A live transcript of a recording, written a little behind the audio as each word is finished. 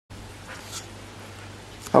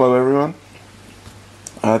Hello everyone,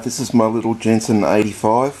 this is my little Jensen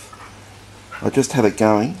 85. I just had it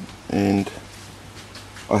going and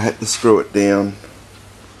I had to screw it down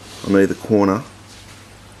on either corner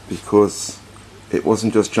because it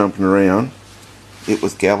wasn't just jumping around, it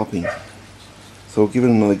was galloping. So I'll give it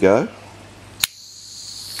another go.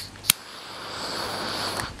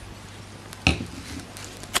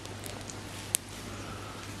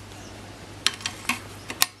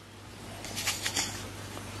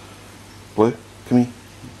 Blue, come here.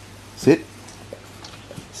 Sit.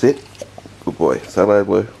 Sit. Good boy. Say hello,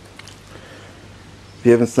 Blue. If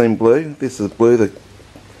you haven't seen Blue, this is Blue, the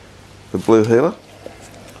blue heeler.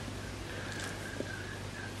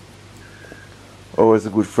 Always a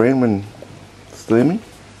good friend when steaming.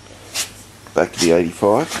 Back to the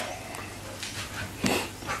 85.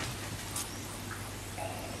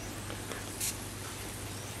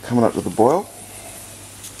 Coming up to the boil.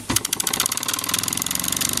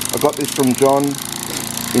 I got this from John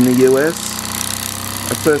in the US.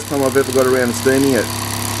 The first time I've ever got around to steaming it.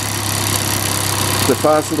 It's a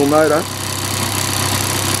fast little motor.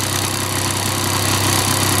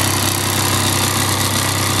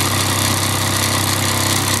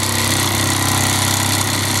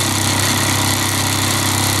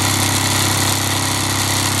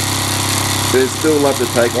 There's still love to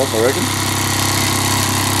take off, I reckon.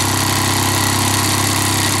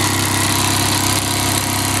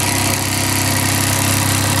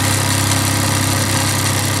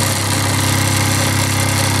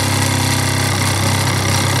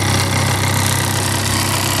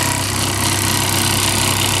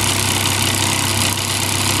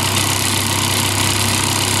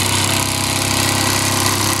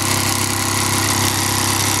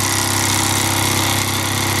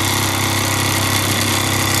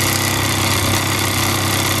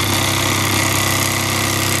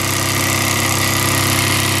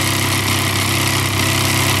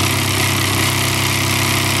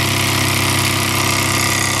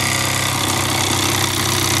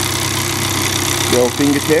 The old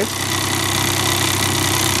finger test.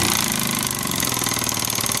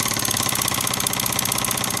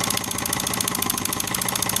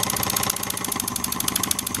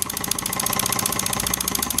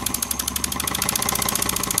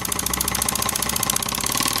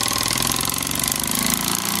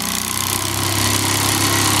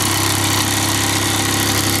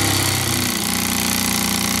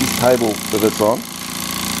 This table that it's on,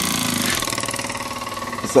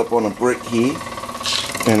 it's up on a brick here.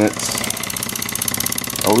 And it's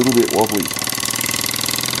a little bit wobbly.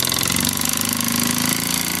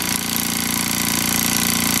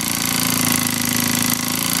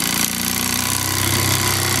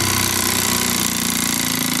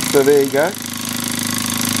 So there you go,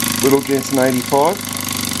 little Jensen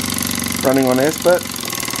 85 running on esbit.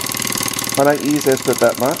 I don't use esbit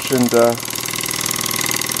that much, and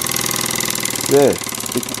yeah,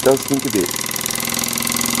 it does think a bit.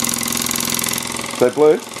 So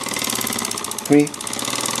Blue, come here,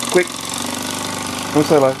 quick, come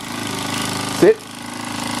say hello, sit,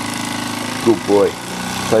 good boy.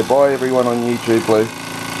 Say bye everyone on YouTube, Blue,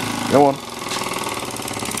 go on.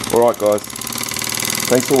 Alright guys,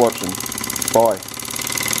 thanks for watching, bye.